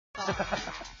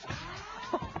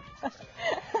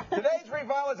Today's free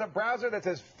file is a browser that's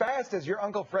as fast as your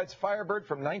Uncle Fred's Firebird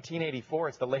from 1984.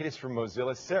 It's the latest from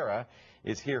Mozilla. Sarah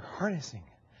is here harnessing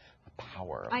the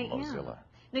power of Mozilla.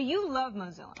 Now, you love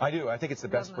Mozilla. I do. I think it's the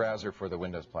best browser for the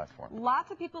Windows platform.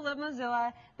 Lots of people love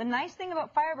Mozilla. The nice thing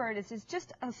about Firebird is it's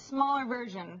just a smaller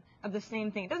version of the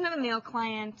same thing. It doesn't have a mail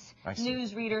client,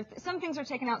 news reader. Some things are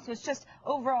taken out, so it's just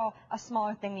overall a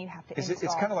smaller thing that you have to install.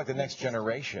 It's kind of like the next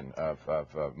generation of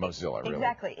Mozilla, really.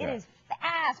 Exactly. It is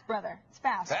fast, brother. It's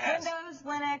fast. Windows,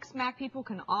 Linux, Mac people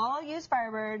can all use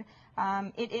Firebird.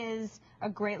 It is a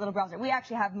great little browser. We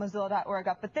actually have Mozilla.org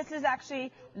up, but this is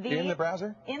actually the... In the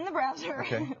browser? In the browser.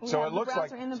 Okay. So it looks like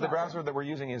the browser that we're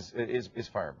using is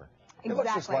Firebird. It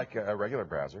looks just like a regular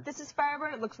browser. This is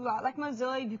Firebird. It looks a lot like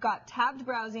Mozilla. You've got tabbed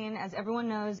browsing, as everyone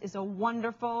knows, is a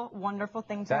wonderful, wonderful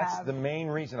thing to have. That's the main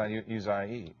reason I use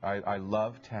IE. I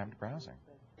love tabbed browsing.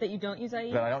 That you don't use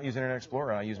IE? That I don't use Internet Explorer,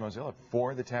 and I use Mozilla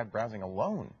for the tabbed browsing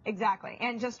alone. Exactly.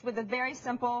 And just with a very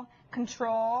simple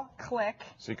control-click.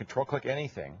 So you control-click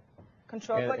anything.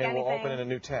 Control-click anything. And it will open in a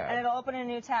new tab. And it'll open in a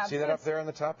new tab. See that up there on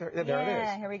the top there? Yeah, there it is.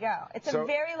 Yeah, here we go. It's a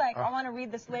very, like, I want to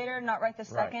read this later, not right this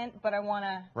second, but I want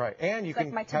to... Right, and you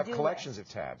can have collections of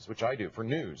tabs, which I do for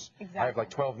news. Exactly. I have like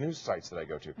 12 news sites that I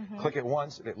go to. Click it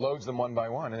once, it loads them one by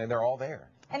one, and then they're all there.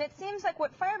 And it seems like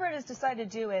what Firebird has decided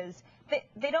to do is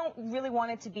they don't really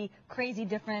want it to be crazy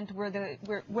different. We're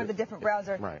the different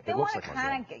browser. Right. They want to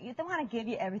they want to give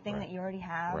you everything that you already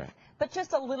have, but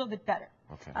just a little bit better.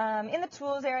 Okay. In the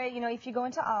tools area, you know, if you go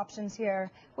into options here,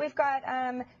 we've got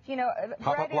you know,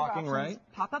 pop-up blocking, right?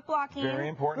 Pop-up blocking. Very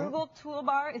important. Google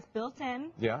Toolbar is built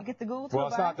in. Yeah. You get the Google Toolbar. Well,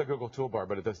 it's not the Google Toolbar,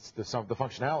 but it's the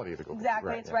functionality of the Google.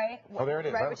 Exactly. It's right. Oh, there it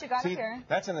is. Right, what you got See, here.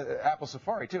 That's in the Apple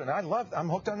Safari too, and I'm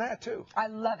hooked on that too. I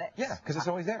love it. Yeah, because it's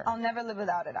always there. I'll never live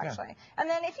without it, actually. And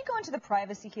then if you go into the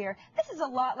privacy here, this is a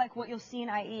lot like what you'll see in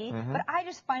IE, but I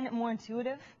just find it more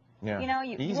intuitive. Yeah. You know,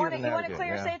 you want to clear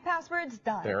your saved passwords,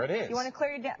 done. There it is. You want to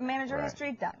clear your manager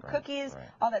history, done. Cookies,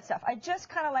 all that stuff. I just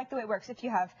kind of like the way it works. If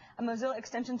you have a Mozilla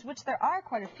extensions, which there are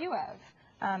quite a few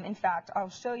of, in fact, I'll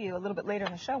show you a little bit later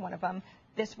in the show one of them.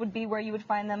 This would be where you would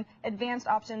find them. Advanced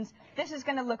options. This is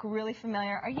going to look really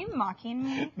familiar. Are you mocking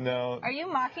me? No. Are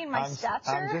you mocking my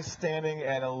stature? I'm just standing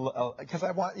at a because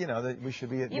I want, you know, that we should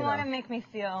be. You want to make me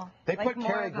feel They like put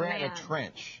Cary Grant in a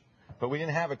trench, but we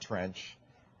didn't have a trench.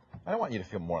 I don't want you to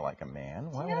feel more like a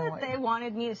man. Why you know that they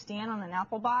wanted me to stand on an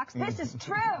apple box? This is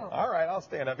true. All right, I'll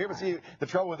stand up. You ever see the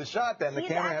trouble with the shot? Then the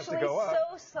camera has to go up.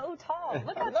 He's actually so tall.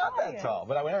 Look how I'm tall not that tall,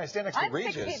 but when I stand next to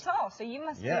Regis. I'm 6 feet tall, so you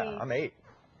must be. Yeah, I'm 8.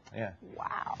 Yeah.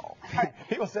 Wow.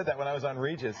 People said that when I was on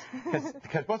Regis,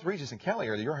 because both Regis and Kelly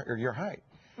are your height.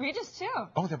 Regis too.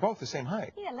 Oh, they're both the same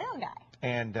height. He's a little guy.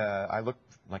 And I look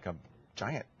like a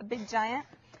giant. A big giant?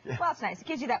 Yeah. Well, it's nice. It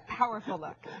gives you that powerful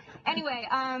look. Anyway,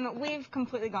 we've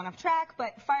completely gone off track,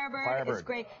 but Firebird is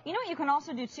great. You know what you can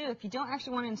also do, too? If you don't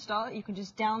actually want to install it, you can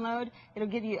just download. It'll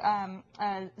give you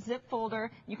a zip folder.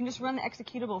 You can just run the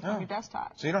executable from your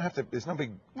desktop. So you don't have to, it's no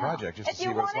big project just to see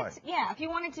what it's like. Yeah, if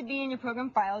you want it to be in your program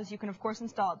files, you can, of course,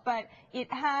 install it. But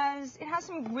it has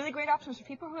some really great options for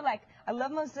people who are like, I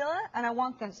love Mozilla, and I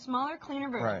want the smaller, cleaner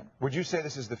version. Right. Would you say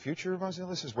this is the future of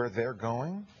Mozilla? This is where they're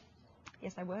going?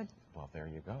 Yes, I would. Well, there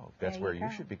you go. That's where you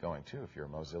should be going, too, if you're a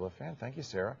Mozilla fan. Thank you,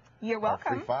 Sarah. You're welcome.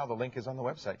 Our free file, the link is on the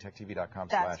website, techtv.com/.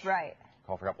 That's right.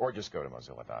 Call for help, or just go to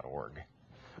mozilla.org.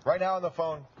 Right now on the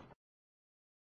phone,